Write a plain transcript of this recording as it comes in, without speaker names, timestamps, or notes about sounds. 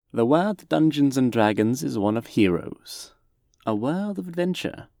The world of Dungeons and Dragons is one of heroes. A world of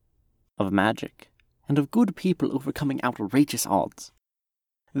adventure, of magic, and of good people overcoming outrageous odds.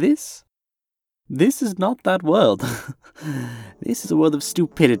 This is not that world. This is a world of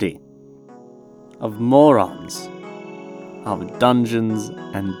stupidity, of morons, of dungeons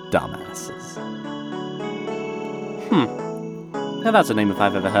and dumbasses. Now that's a name if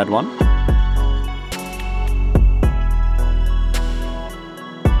I've ever heard one.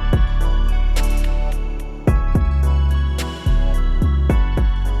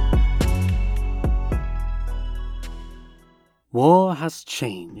 War has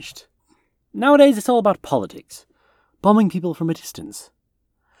changed. Nowadays it's all about politics, bombing people from a distance.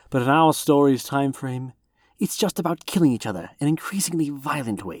 But in our story's time frame, it's just about killing each other in increasingly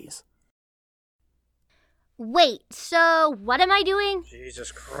violent ways. Wait, so what am I doing?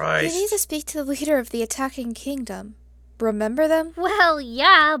 Jesus Christ. You need to speak to the leader of the attacking kingdom. Remember them? Well,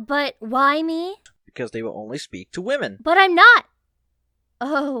 yeah, but why me? Because they will only speak to women. But I'm not.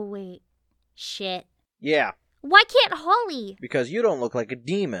 Oh, wait. Shit. Yeah, Why can't Holly? because you don't look like a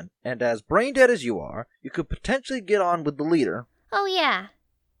demon, and as brain dead as you are, you could potentially get on with the leader. Oh, yeah.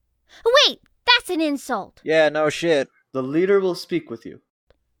 Wait, that's an insult. Yeah, no shit. The leader will speak with you.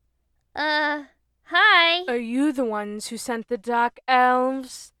 Hi. Are you the ones who sent the Dark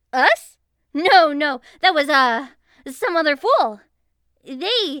Elves? Us? No, that was, some other fool.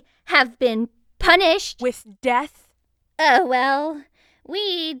 They have been punished. With death? Well,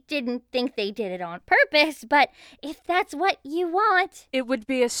 we didn't think they did it on purpose, but if that's what you want. It would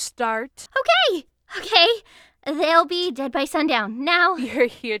be a start. Okay. They'll be dead by sundown. Now, You're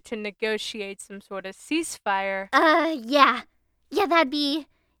here to negotiate some sort of ceasefire. yeah. Yeah, that'd be,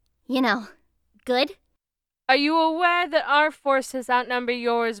 good. Are you aware that our forces outnumber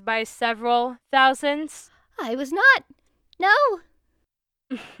yours by several thousands? I was not.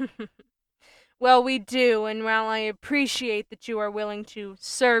 No. Well, we do, and while I appreciate that you are willing to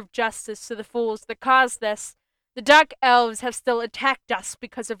serve justice to the fools that caused this, the Dark Elves have still attacked us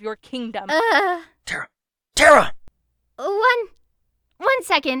because of your kingdom. Tera! One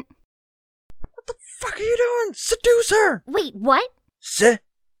second. What the fuck are you doing? Seduce her! Wait, what?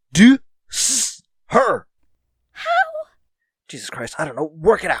 Seduce her! How? Jesus Christ, I don't know.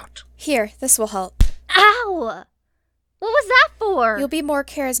 Work it out. Here, this will help. Ow! What was that for? You'll be more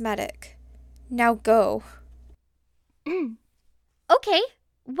charismatic. Now go. Okay.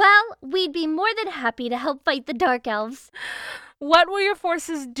 Well, we'd be more than happy to help fight the Dark Elves. What will your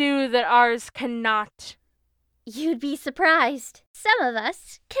forces do that ours cannot? You'd be surprised. Some of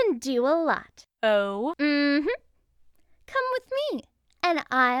us can do a lot. Oh? Mm-hmm. Come with me, and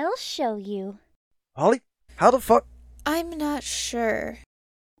I'll show you. Holly, how the fuck? I'm not sure.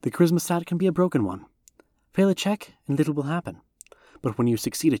 The charisma stat can be a broken one. Fail a check, and little will happen. But when you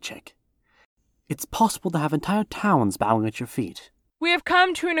succeed a check, it's possible to have entire towns bowing at your feet. We have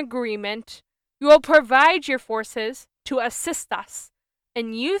come to an agreement. You will provide your forces to assist us,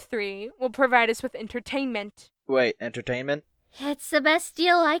 and you three will provide us with entertainment. Wait, entertainment? It's the best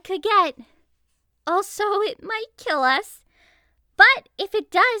deal I could get. Also, it might kill us. But if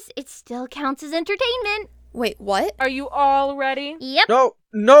it does, it still counts as entertainment. Wait, what? Are you all ready? Yep.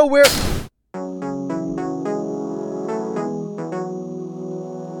 No, we're...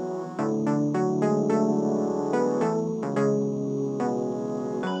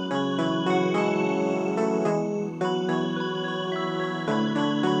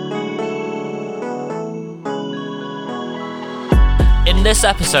 In this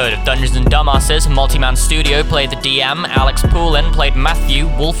episode of Dungeons and Dumbasses, Multiman Studio played the DM, Alex Poulin played Matthew,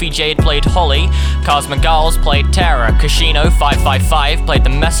 Wolfie Jade played Holly, Cosma Gals played Tera, Kashino555 played the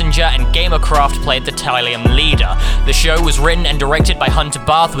Messenger, and Gamercraft played the Tilium Leader. The show was written and directed by Hunter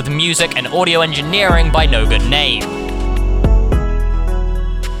Barth with music and audio engineering by No Good Name.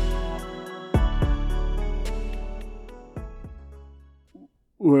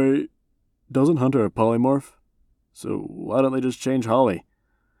 Wait, doesn't Hunter a polymorph? So why don't they just change Holly?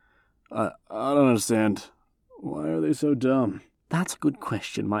 I don't understand. Why are they so dumb? That's a good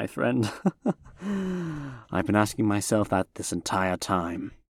question, my friend. I've been asking myself that this entire time.